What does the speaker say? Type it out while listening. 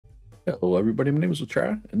Hello everybody, my name is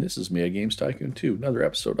Latra, and this is Me Games Tycoon 2, another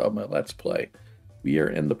episode of my Let's Play. We are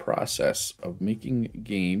in the process of making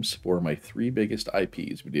games for my three biggest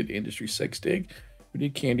IPs. We did Industry 6 Dig, we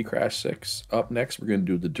did Candy Crush 6. Up next, we're going to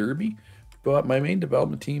do the Derby, but my main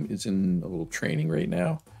development team is in a little training right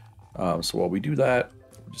now. So while we do that,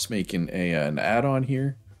 we're just making an add-on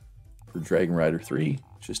here for Dragon Rider 3,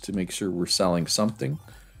 just to make sure we're selling something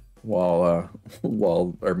while,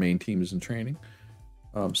 while our main team is in training.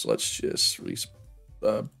 So let's just release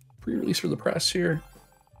pre-release for the press here.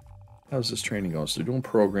 How's this training going? So they're doing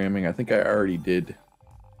programming. I think I already did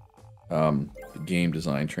the game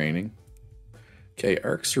design training. Okay,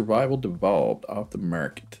 Ark Survival Devolved off the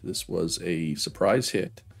market. This was a surprise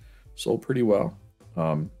hit. Sold pretty well.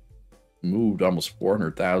 Moved almost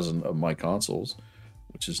 400,000 of my consoles,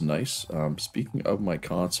 which is nice. Speaking of my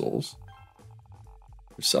consoles,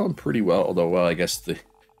 they're selling pretty well, although, well, I guess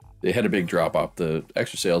they had a big drop off. The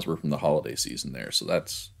extra sales were from the holiday season there, so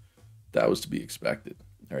that was to be expected.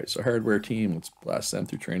 All right, so hardware team, let's blast them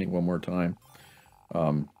through training one more time.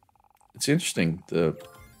 It's interesting,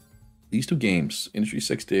 these two games, Industry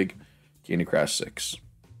 6 Dig, Candy Crush 6.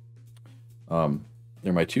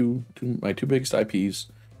 They're my two biggest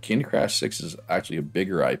IPs. Candy Crush 6 is actually a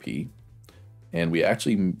bigger IP, and we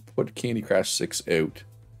actually put Candy Crush 6 out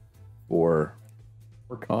for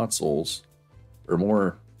more consoles, or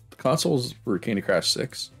more consoles for Candy Crush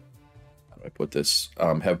 6. How do I put this?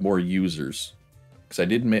 Have more users, because I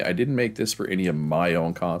didn't make this for any of my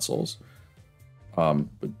own consoles. But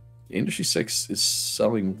Industry 6 is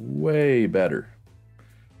selling way better.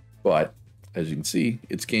 But as you can see,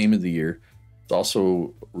 it's Game of the Year. It's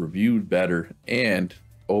also reviewed better, and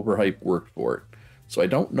overhype worked for it. So I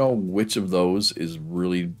don't know which of those is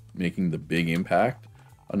really making the big impact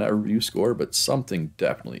on that review score, but something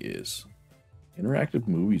definitely is. Interactive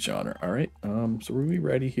movie genre. All right. So are we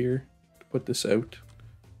ready here to put this out?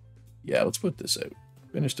 Yeah, let's put this out.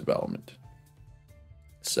 Finish development.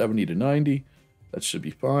 70 to 90. That should be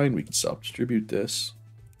fine. We can self-distribute this.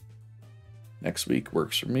 Next week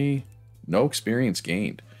works for me. No experience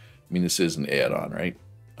gained. I mean, this is an add-on, right?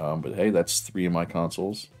 But hey, that's 3 of my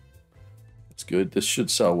consoles. That's good. This should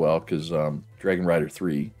sell well because Dragon Rider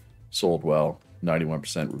 3 sold well.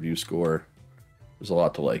 91% review score. There's a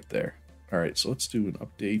lot to like there. All right, so let's do an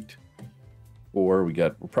update. We're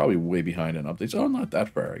probably way behind on updates. Oh, not that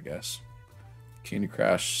far, I guess. Candy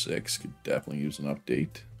Crush 6 could definitely use an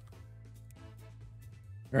update.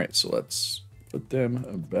 All right, so let's put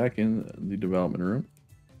them back in the development room.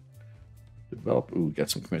 Ooh, we got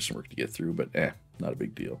some commission work to get through, but not a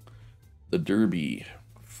big deal. The Derby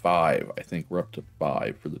 5. I think we're up to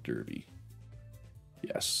 5 for the Derby.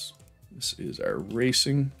 Yes, this is our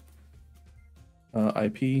racing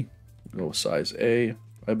IP. Go with size A,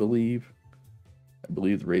 I believe. I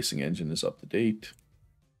believe the racing engine is up to date.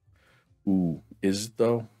 Ooh, is it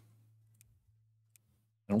though?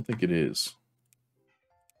 I don't think it is.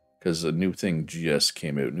 Because a new thing just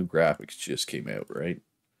came out. New graphics just came out, right?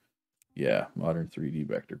 Yeah, modern 3D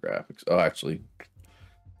vector graphics. Oh, actually,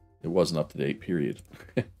 it wasn't up to date, period.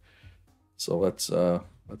 So let's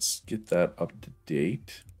get that up to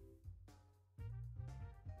date.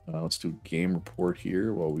 Let's do a game report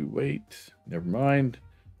here while we wait. Never mind.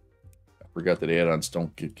 I forgot that add-ons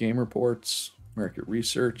don't get game reports. Market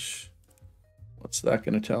research. What's that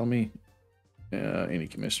going to tell me? Any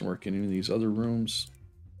commission work in any of these other rooms?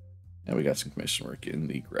 And we got some commission work in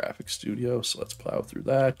the graphics studio, so let's plow through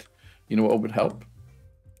that. You know what would help?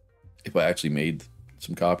 If I actually made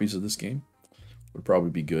some copies of this game. Would probably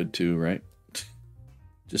be good too, right?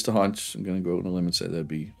 Just a hunch. I'm going to go out on a limb and say that'd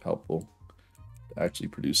be helpful. Actually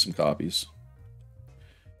produce some copies.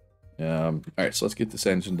 All right, so let's get this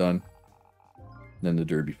engine done. And then the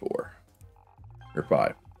Derby 4 or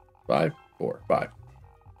 5, 5, 4, 5,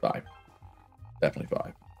 5. Definitely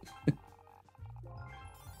 5.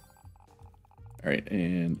 All right,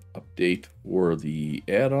 and update for the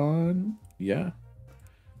add-on. Yeah,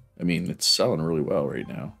 I mean it's selling really well right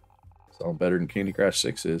now. Selling better than Candy Crush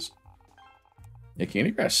 6 is. Yeah,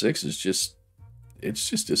 Candy Crush 6 is just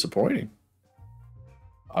disappointing.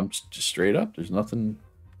 I'm just straight up. There's nothing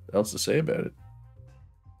else to say about it.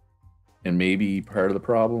 And maybe part of the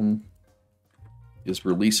problem is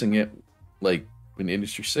releasing it like when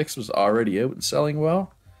Industry 6 was already out and selling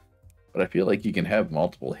well. But I feel like you can have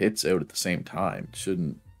multiple hits out at the same time.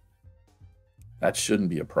 That shouldn't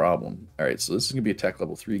be a problem. All right, so this is going to be a tech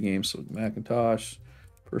level 3 game. So Macintosh,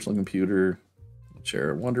 personal computer,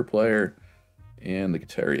 chair Wonder Player, and the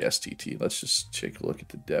Atari STT. Let's just take a look at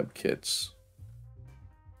the dev kits.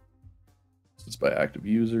 It's by active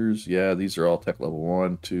users. Yeah, these are all tech level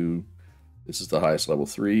 1, 2. This is the highest level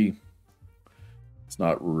 3. It's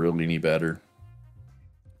not really any better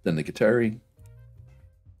than the Qatari.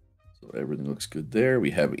 So everything looks good there.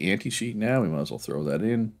 We have anti-cheat now. We might as well throw that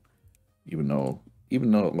in, even though a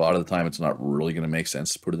lot of the time it's not really going to make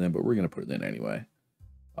sense to put it in, but we're going to put it in anyway.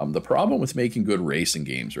 The problem with making good racing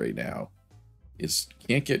games right now is you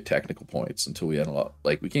can't get technical points until we unlock,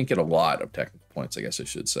 we can't get a lot of technical points, I guess I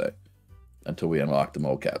should say, until we unlock the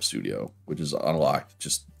mocap studio, which is unlocked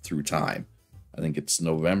just through time. I think it's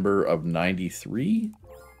November of 93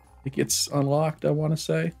 it gets unlocked, I want to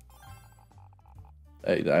say.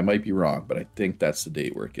 I might be wrong, but I think that's the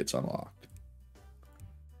date where it gets unlocked.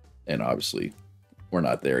 And obviously, we're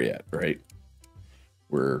not there yet, right?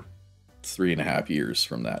 We're 3.5 years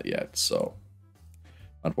from that yet, so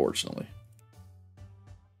unfortunately.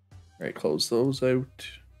 All right, close those out.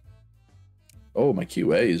 Oh, my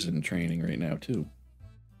QA is in training right now too.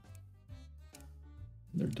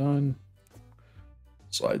 They're done.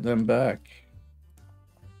 Slide them back.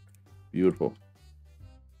 Beautiful.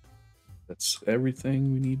 That's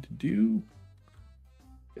everything we need to do.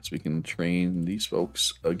 Guess we can train these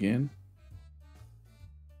folks again.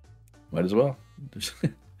 Might as well.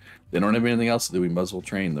 They don't have anything else to do. We might as well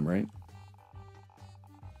train them, right?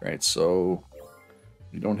 Right, so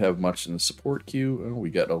we don't have much in the support queue. Oh, we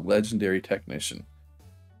got a legendary technician.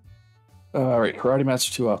 All right, Karate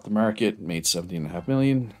Master 2 off the market. Made 17.5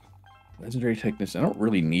 million. Legendary technician. I don't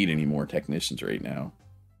really need any more technicians right now.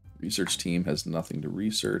 Research team has nothing to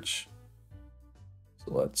research.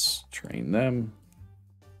 So let's train them.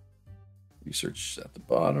 Research at the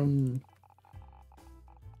bottom.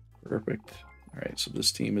 Perfect. All right, so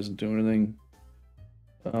this team isn't doing anything.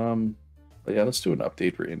 But yeah, let's do an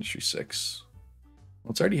update for Industry 6.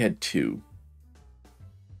 Well, it's already had 2.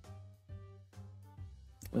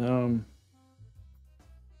 And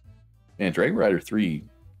Dragon Rider 3,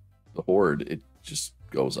 the Horde, it just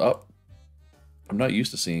goes up. I'm not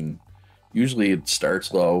used to seeing, usually it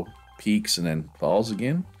starts low, peaks, and then falls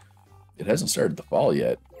again. It hasn't started to fall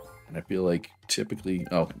yet. And I feel like typically,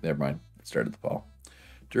 oh, never mind. It started to fall.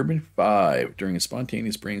 Durbin 5. During a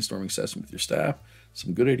spontaneous brainstorming session with your staff,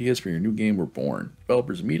 some good ideas for your new game were born.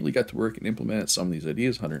 Developers immediately got to work and implemented some of these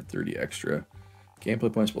ideas, 130 extra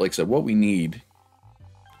gameplay points. But like I said, what we need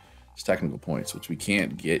is technical points, which we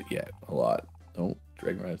can't get yet a lot. Oh,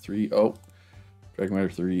 Dragon Rider 3. Oh, Dragon Rider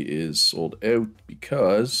 3 is sold out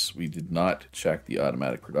because we did not check the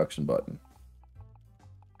automatic production button.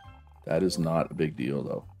 That is not a big deal,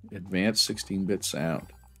 though. Advanced 16-bit sound.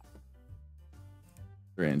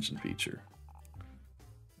 Their engine feature.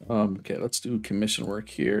 Okay, let's do commission work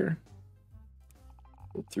here.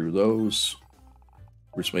 Go through those.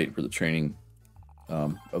 We're just waiting for the training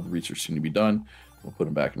of the research team to be done. We'll put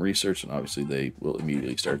them back in research, and obviously they will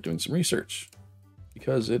immediately start doing some research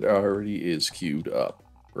because it already is queued up.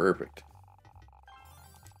 Perfect.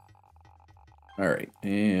 All right,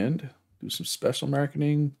 and do some special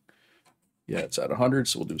marketing. Yeah, it's at 100,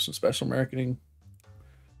 so we'll do some special marketing.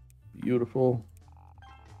 Beautiful.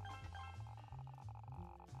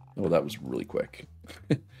 Oh, that was really quick.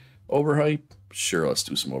 Overhype? Sure, let's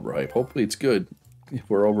do some overhype. Hopefully it's good if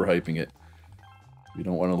we're overhyping it. We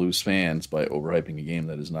don't want to lose fans by overhyping a game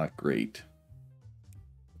that is not great.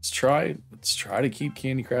 Let's try to keep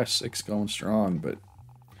Candy Crush 6 going strong, but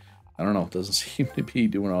I don't know. It doesn't seem to be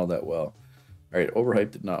doing all that well. All right,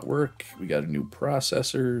 overhype did not work. We got a new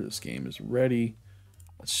processor. This game is ready.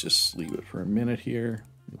 Let's just leave it for a minute here.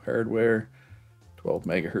 New hardware, 12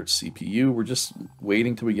 megahertz CPU. We're just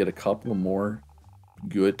waiting till we get a couple of more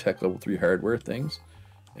good Tech Level 3 hardware things,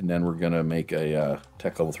 and then we're gonna make a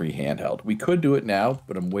Tech Level 3 handheld. We could do it now,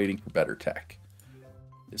 but I'm waiting for better tech,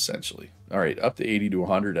 essentially. All right, up to 80 to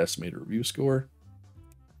 100 estimated review score.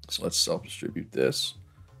 So let's self-distribute this.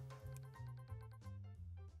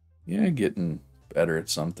 Yeah, getting better at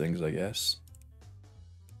some things, I guess.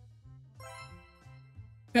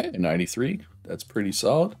 Okay, 93. That's pretty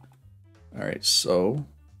solid. All right, so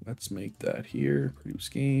let's make that here. Produce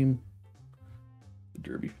game.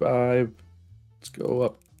 Derby 5. Let's go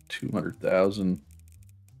up 200,000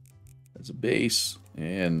 as a base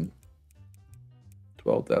and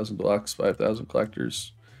 12,000 deluxe, 5,000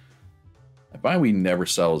 collectors. I find we never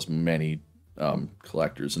sell as many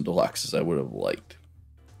collectors and deluxe as I would have liked.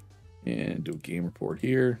 And do a game report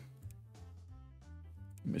here.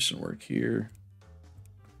 Mission work here.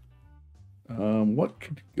 What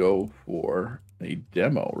could go for a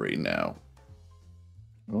demo right now?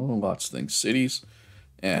 Oh, lots of things. Cities.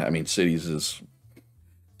 Yeah, I mean, Cities is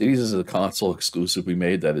a console exclusive we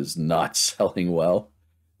made that is not selling well.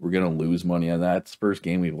 We're gonna lose money on that. It's the first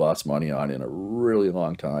game we've lost money on in a really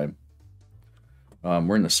long time.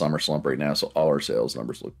 We're in the summer slump right now, so all our sales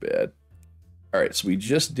numbers look bad. All right, so we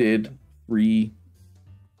just did 3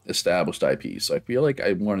 established IPs. So I feel like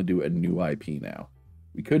I want to do a new IP now.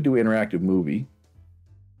 We could do interactive movie.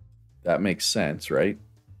 That makes sense, right?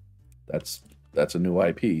 That's a new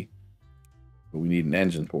IP. But we need an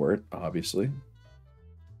engine for it, obviously.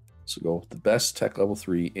 So go with the best tech level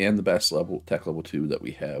 3 and the best tech level 2 that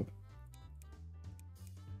we have.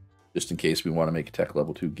 Just in case we want to make a tech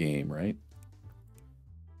level 2 game, right?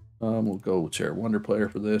 We'll go with Chair Wonder Player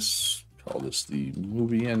for this. Call this the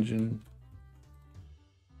movie engine.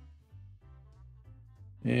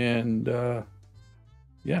 And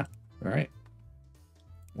yeah, all right.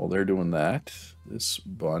 While they're doing that, this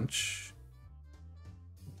bunch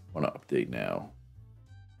want to update now.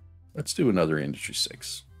 Let's do another Industry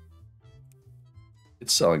 6.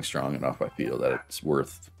 It's selling strong enough, I feel, that it's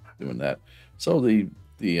worth doing that. So the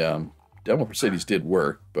demo for Cities did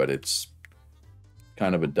work, but it's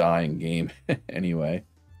kind of a dying game anyway,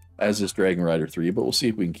 as is Dragon Rider 3, but we'll see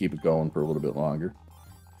if we can keep it going for a little bit longer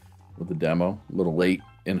with the demo. A little late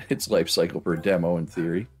in its life cycle for a demo in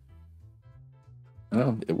theory.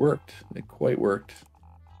 Well, it worked. It quite worked.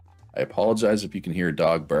 I apologize if you can hear a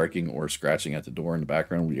dog barking or scratching at the door in the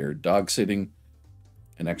background. We are dog sitting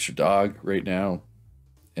an extra dog right now,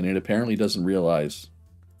 and it apparently doesn't realize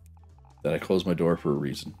that I closed my door for a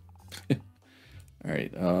reason. All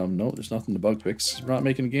right, no, there's nothing to bug fix. We're not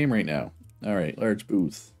making a game right now. All right, large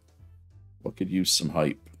booth. What could use some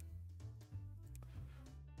hype?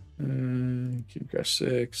 King Crash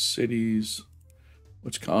 6, Cities.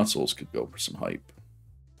 Which consoles could go for some hype?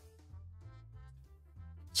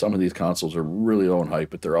 Some of these consoles are really low in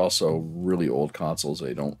hype, but they're also really old consoles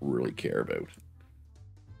I don't really care about.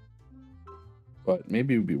 But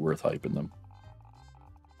maybe it would be worth hyping them.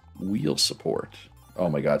 Wheel support. Oh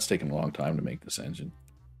my god, it's taking a long time to make this engine.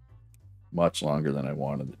 Much longer than I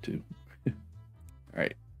wanted it to.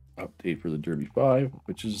 Alright, update for the Derby 5,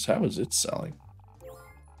 which is, how is it selling?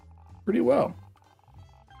 Pretty well.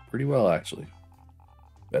 Pretty well, actually.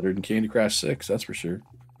 Better than Candy Crush 6, that's for sure.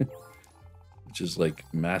 Which is, like,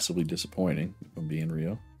 massively disappointing, if I'm being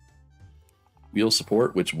real. Wheel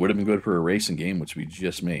support, which would have been good for a racing game, which we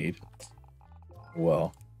just made.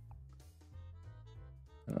 Well.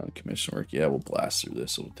 Commission work, yeah, we'll blast through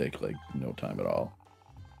this. It'll take, like, no time at all.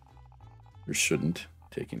 Or shouldn't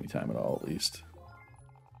take any time at all, at least.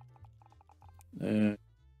 More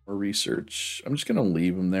research. I'm just going to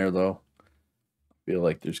leave them there, though. I feel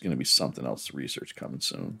like there's going to be something else to research coming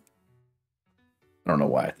soon. I don't know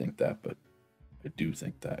why I think that, but I do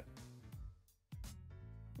think that.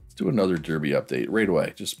 Let's do another Derby update right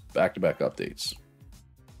away. Just back-to-back updates.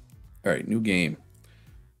 All right, new game.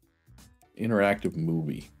 Interactive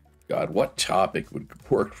movie. God, what topic would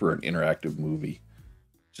work for an interactive movie?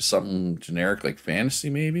 Just something generic like fantasy,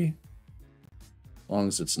 maybe? As long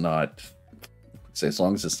as it's not... say as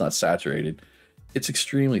long as it's not saturated. It's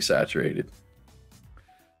extremely saturated.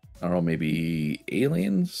 I don't know, maybe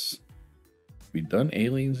aliens? Have we done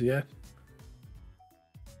aliens yet?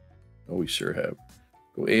 Oh, we sure have.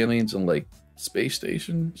 Go aliens and like space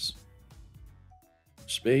stations.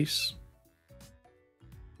 Space.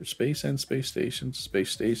 There's space and space stations. Space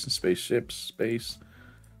stations, spaceships, space.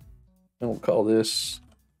 And we'll call this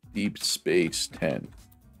Deep Space 10.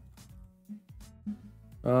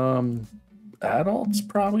 Adults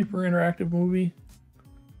probably for interactive movie.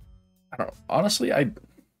 I don't know. Honestly, I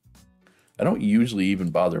don't usually even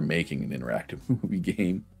bother making an interactive movie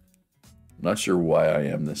game. I'm not sure why I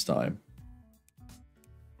am this time.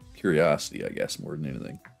 Curiosity, I guess, more than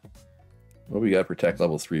anything. What do we got for tech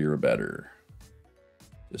level 3 or better?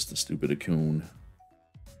 Just the stupid Tycoon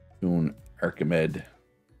Archimede.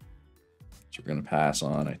 Which we're going to pass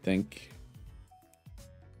on, I think.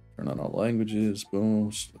 Turn on all languages. Boom.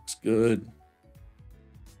 Looks good.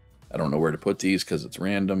 I don't know where to put these because it's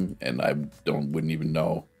random, and I wouldn't even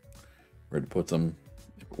know where to put them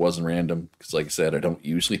if it wasn't random. Because, like I said, I don't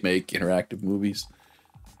usually make interactive movies.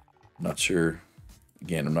 I'm not sure.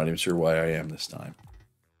 Again, I'm not even sure why I am this time.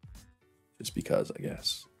 Just because, I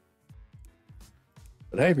guess.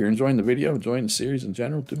 But hey, if you're enjoying the video, enjoying the series in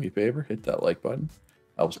general, do me a favor, hit that like button.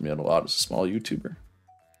 Helps me out a lot as a small YouTuber.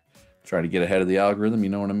 Try to get ahead of the algorithm, you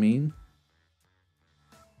know what I mean?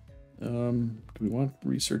 Do we want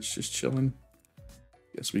research just chilling?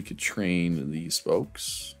 Guess we could train these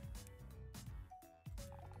folks.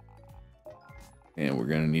 And we're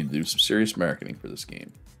going to need to do some serious marketing for this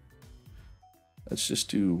game. Let's just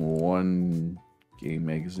do 1 game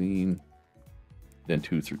magazine, then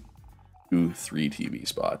 2, 3 TV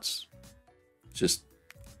spots. It's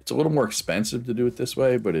a little more expensive to do it this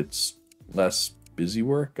way, but it's less busy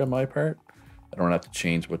work on my part. I don't have to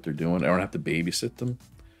change what they're doing. I don't have to babysit them.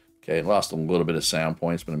 Okay, lost a little bit of sound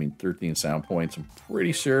points, but I mean 13 sound points. I'm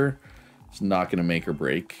pretty sure it's not going to make or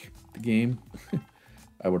break the game.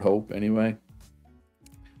 I would hope, anyway.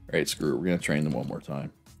 All right, screw it. We're going to train them one more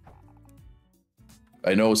time.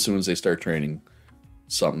 I know as soon as they start training,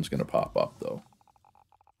 something's going to pop up, though.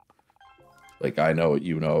 Like, I know it,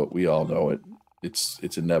 you know it, we all know it. It's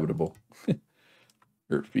inevitable.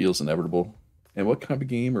 Or it feels inevitable. And what kind of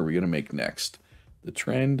game are we going to make next? The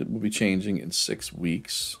trend will be changing in 6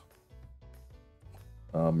 weeks.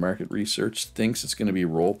 Market research thinks it's going to be a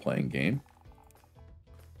role-playing game.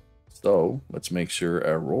 So, let's make sure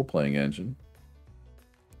our role-playing engine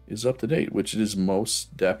is up to date, which it is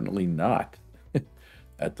most definitely not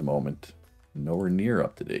at the moment. Nowhere near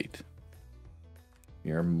up to date.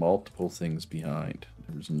 We are multiple things behind.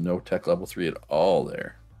 There's no tech level 3 at all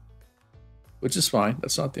there. Which is fine.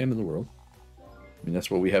 That's not the end of the world. I mean,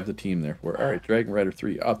 that's what we have the team there for. All right, Dragon Rider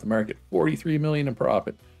 3 off the market. 43 million in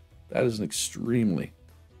profit. That is an extremely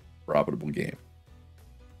profitable game.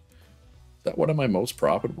 Is that one of my most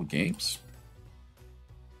profitable games?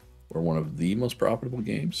 Or one of the most profitable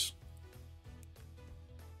games?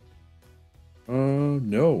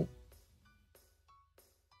 No.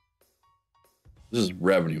 This is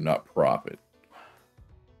revenue, not profit.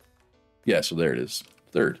 Yeah, so there it is.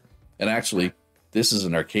 Third. And actually, this is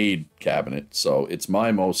an arcade cabinet, so it's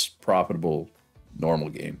my most profitable normal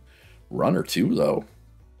game. Runner 2, though.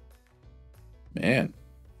 Man.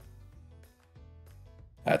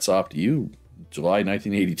 Hats off to you. July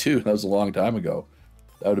 1982. That was a long time ago.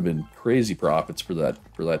 That would have been crazy profits for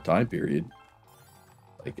that time period.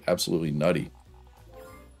 Like, absolutely nutty.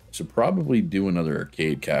 Should probably do another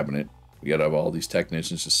arcade cabinet. We gotta have all these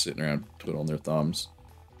technicians just sitting around twiddling their thumbs.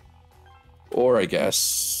 Or I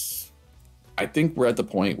guess, I think we're at the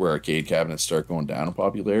point where arcade cabinets start going down in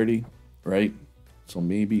popularity, right? So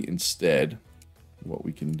maybe instead, what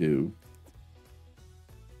we can do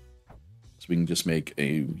is we can just make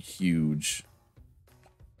a huge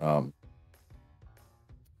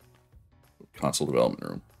console development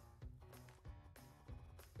room.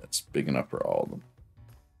 That's big enough for all of them.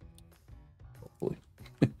 Hopefully.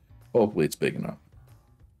 Hopefully it's big enough.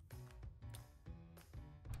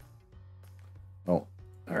 Oh,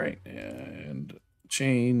 all right. And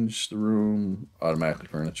change the room, automatically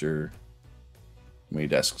furniture. How many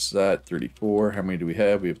desks is that? 34. How many do we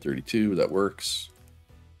have? We have 32. That works.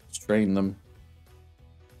 Let's train them.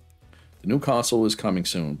 The new console is coming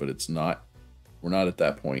soon, but it's not, we're not at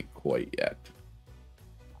that point quite yet.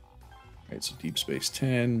 All right, so Deep Space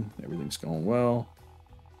 10, everything's going well.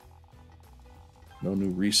 No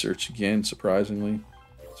new research again, surprisingly.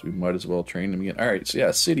 So we might as well train them again. All right, so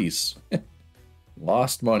yeah, cities.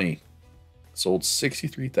 Lost money. Sold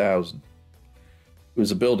 63,000. It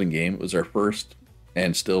was a building game. It was our first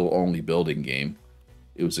and still only building game.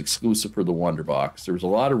 It was exclusive for the Wonder Box. There was a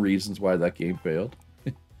lot of reasons why that game failed.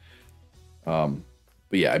 But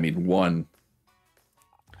yeah, I mean, one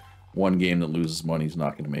game that loses money is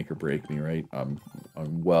not going to make or break me, right? I'm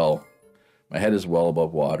well, my head is well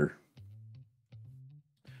above water.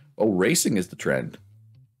 Oh, racing is the trend.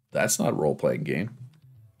 That's not a role-playing game.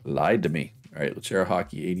 Lied to me. All right, Lachera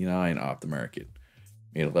Hockey 89 off the market.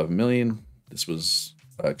 Made 11 million. This was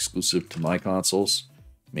exclusive to my consoles.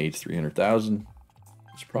 Made 300,000.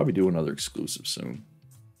 Should probably do another exclusive soon.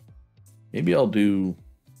 Maybe I'll do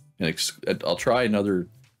I'll try another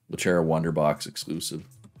Lachera Wonder Box exclusive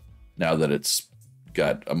now that it's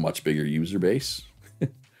got a much bigger user base.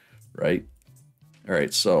 Right? All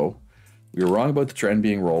right, so we were wrong about the trend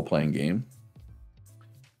being role-playing game.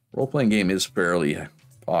 Role-playing game is fairly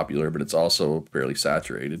popular, but it's also fairly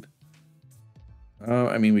saturated.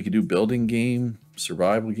 I mean, we could do building game,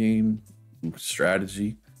 survival game,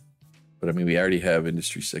 strategy. But I mean, we already have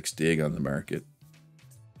Industry 6 Dig on the market.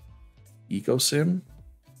 EcoSim?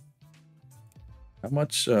 How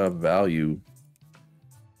much value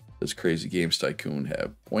does Crazy Games Tycoon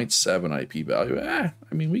have? 0.7 IP value. I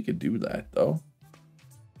mean, we could do that, though.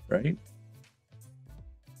 Right?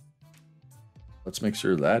 Let's make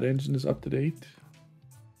sure that engine is up to date.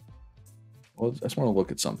 Well, I just want to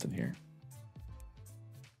look at something here.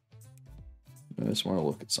 I just want to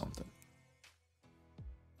look at something.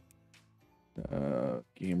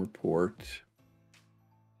 Game report.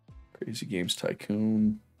 Crazy Games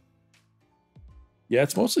Tycoon. Yeah,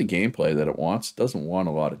 it's mostly gameplay that it wants. It doesn't want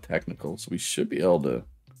a lot of technical, so we should be able to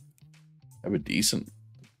have a decent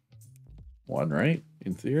one, right?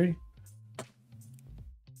 In theory.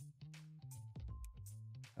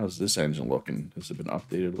 How's this engine looking? Has it been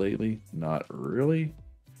updated lately? Not really.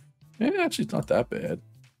 Actually, it's not that bad.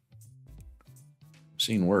 I've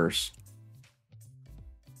seen worse.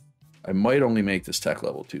 I might only make this tech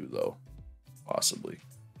level 2 though, possibly,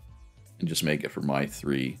 and just make it for my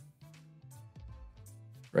 3.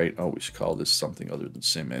 Right? Oh, we should call this something other than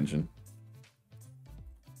Sim Engine,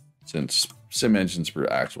 since Sim Engine's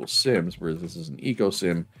for actual Sims, whereas this is an Eco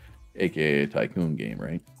Sim, aka a Tycoon game,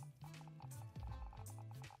 right?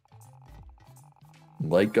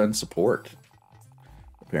 Light gun support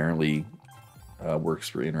apparently works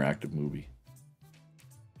for interactive movie.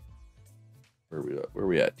 Where are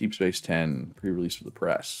we at? Deep Space 10 pre-release for the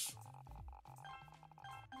press.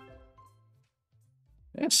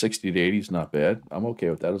 Yeah, 60 to 80 is not bad. I'm okay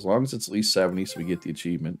with that as long as it's at least 70, so we get the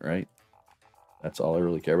achievement, right? That's all I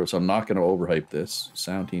really care about. So I'm not going to overhype this.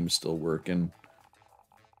 Sound team is still working.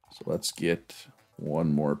 So let's get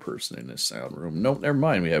one more person in this sound room. Nope, never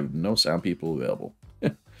mind. We have no sound people available.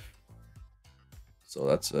 So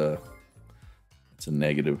that's a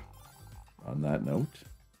negative on that note.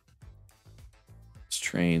 Let's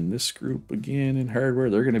train this group again in hardware.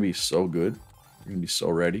 They're going to be so good. They're going to be so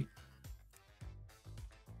ready.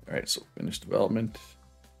 All right, so finish development.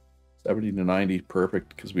 70 to 90,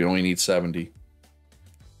 perfect, because we only need 70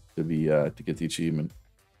 to be to get the achievement.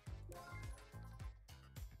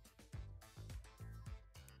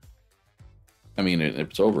 I mean, if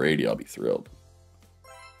it's over 80, I'll be thrilled.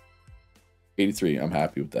 83, I'm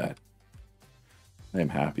happy with that. I am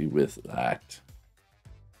happy with that.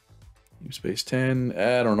 Deep Space 10,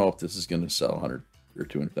 I don't know if this is going to sell 100 or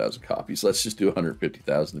 200,000 copies. Let's just do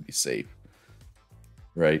 150,000 to be safe.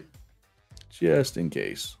 Right? Just in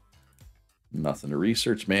case. Nothing to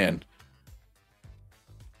research. Man,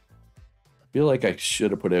 I feel like I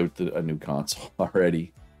should have put out a new console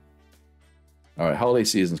already. All right, holiday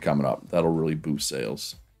season's coming up. That'll really boost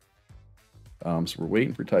sales. So we're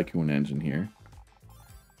waiting for Tycoon Engine here.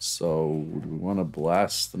 So do we want to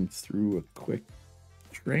blast them through a quick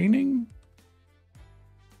training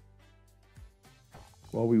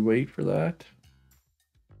while we wait for that?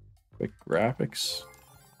 Quick graphics.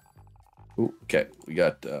 Ooh, okay, we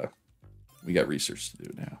got research to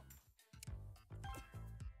do now.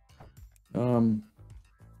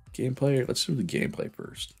 Gameplay. Let's do the gameplay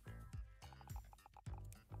first.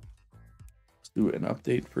 Let's do an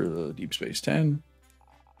update for the Deep Space 10.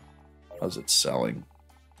 How's it selling?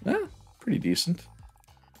 Pretty decent.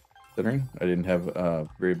 Considering I didn't have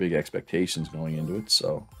very big expectations going into it,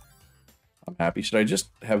 so I'm happy. Should I just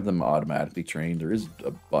have them automatically trained? There is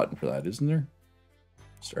a button for that, isn't there?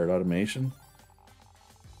 Start automation.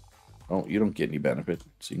 Oh, you don't get any benefit,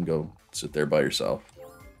 so you can go sit there by yourself.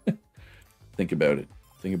 Think about it.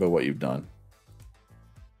 Think about what you've done.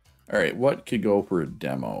 All right, what could go for a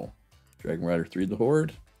demo? Dragon Rider 3 The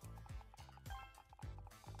Horde?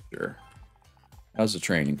 Sure. How's the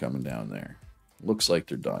training coming down there? Looks like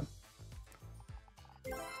they're done.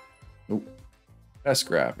 Nope. Best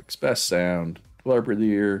graphics, best sound, developer of the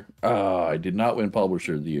year. I did not win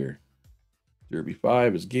publisher of the year. Derby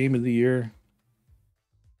 5 is game of the year.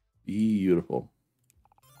 Beautiful.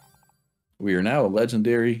 We are now a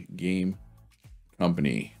legendary game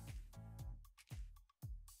company.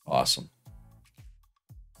 Awesome.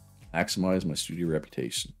 Maximize my studio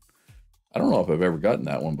reputation. I don't know if I've ever gotten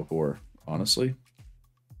that one before, honestly.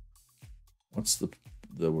 What's the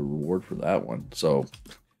reward for that one? So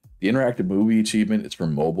the interactive movie achievement, it's for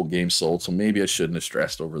mobile games sold, so maybe I shouldn't have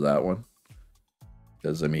stressed over that one.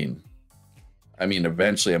 Because I mean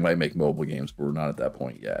eventually I might make mobile games, but we're not at that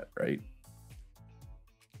point yet, right?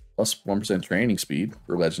 Plus 1% training speed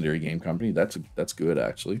for legendary game company. That's good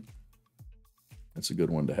actually. That's a good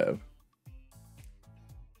one to have.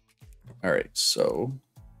 All right, so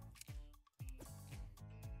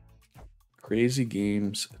Crazy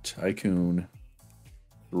Games Tycoon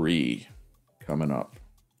 3 coming up.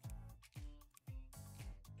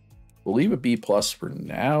 We'll leave it B+ for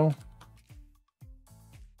now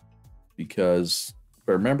because if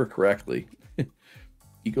I remember correctly,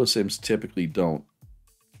 Eco Sims typically don't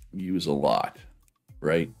use a lot,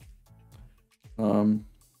 right?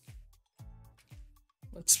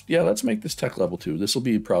 Let's make this tech level 2. This will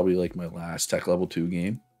be probably like my last tech level 2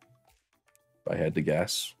 game, if I had to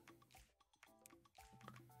guess.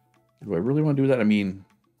 Do I really want to do that? I mean,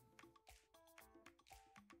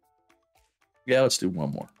 yeah, let's do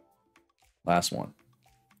one more. Last one.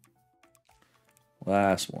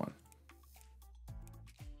 Last one.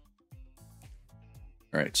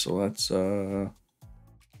 All right, so let's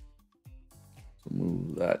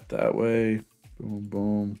move that way. Boom,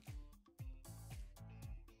 boom.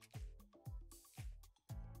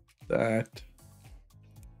 That.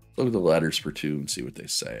 Look at the letters for 2 and see what they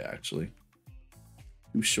say, actually.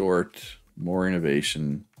 Too short, more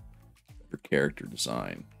innovation for character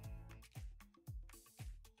design.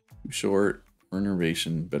 Too Too short.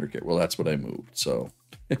 Renovation. Better care. Well, that's what I moved. So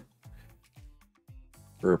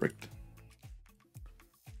perfect.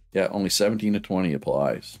 Yeah, only 17 to 20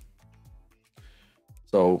 applies.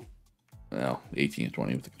 So, well, 18 to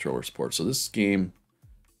 20 with the controller support. So this game,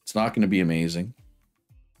 it's not going to be amazing,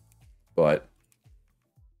 but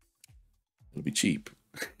it'll be cheap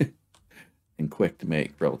and quick to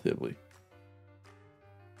make, relatively.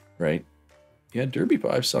 Right? Yeah, Derby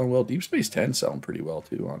 5 selling well. Deep Space 10 selling pretty well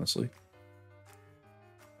too, honestly.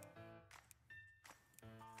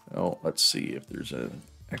 Oh, let's see if there's an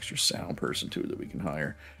extra sound person too that we can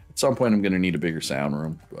hire. At some point, I'm going to need a bigger sound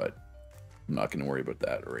room, but I'm not going to worry about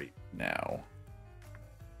that right now.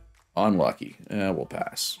 Unlucky. We'll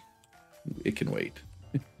pass. It can wait.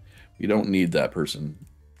 We don't need that person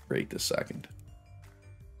right this second.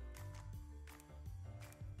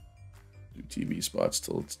 Do TV spots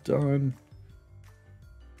till it's done.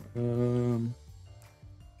 Do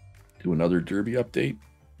another Derby update.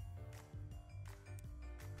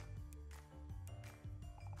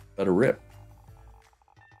 Let her rip.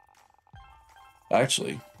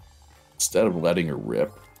 Actually, instead of letting her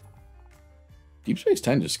rip, Deep Space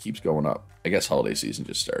 10 just keeps going up. I guess holiday season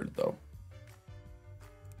just started, though.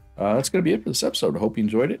 That's going to be it for this episode. I hope you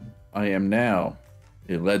enjoyed it. I am now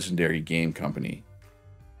a legendary game company.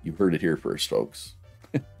 You heard it here first, folks.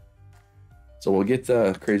 So we'll get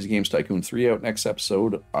Crazy Games Tycoon 3 out next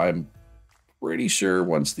episode. I'm pretty sure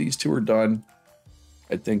once these two are done,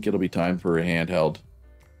 I think it'll be time for a handheld.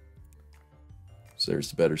 So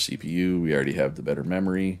there's the better CPU. We already have the better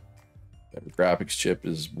memory. Better graphics chip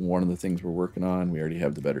is one of the things we're working on. We already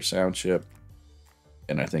have the better sound chip.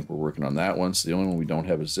 And I think we're working on that one. So the only one we don't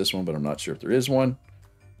have is this one, but I'm not sure if there is one.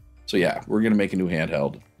 So yeah, we're going to make a new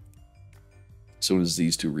handheld as soon as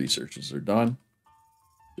these two researches are done.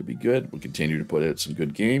 It'll be good. We'll continue to put out some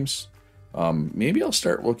good games. Maybe I'll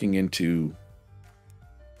start looking into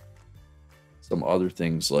some other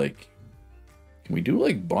things like, can we do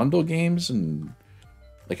like bundle games and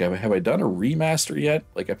like, have I done a remaster yet?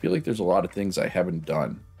 Like, I feel like there's a lot of things I haven't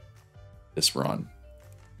done this run.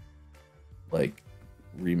 Like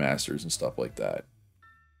remasters and stuff like that.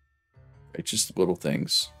 It's just little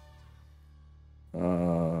things.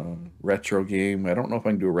 Retro game. I don't know if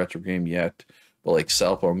I can do a retro game yet. But like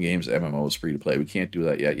cell phone games, MMOs, free to play. We can't do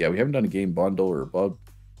that yet. Yeah, we haven't done a game bundle or a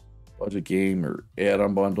budget game or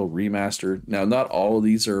add-on bundle, remastered. Now, not all of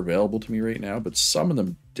these are available to me right now, but some of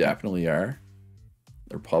them definitely are.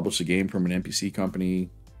 Or publish a game from an NPC company.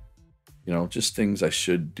 You know, just things I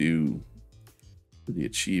should do for the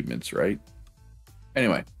achievements, right?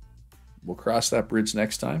 Anyway, we'll cross that bridge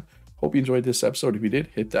next time. Hope you enjoyed this episode. If you did,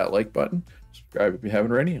 hit that like button. Subscribe if you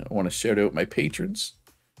haven't already. I want to shout out my patrons.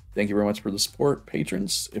 Thank you very much for the support,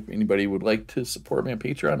 patrons. If anybody would like to support me on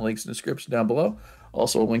Patreon, links in the description down below.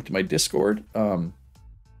 Also, a link to my Discord.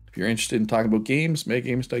 If you're interested in talking about games, Mega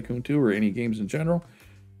Games Tycoon 2, or any games in general,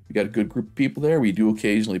 we got a good group of people there. We do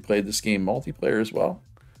occasionally play this game multiplayer as well.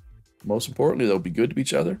 Most importantly, they'll be good to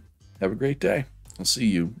each other. Have a great day. I'll see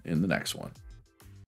you in the next one.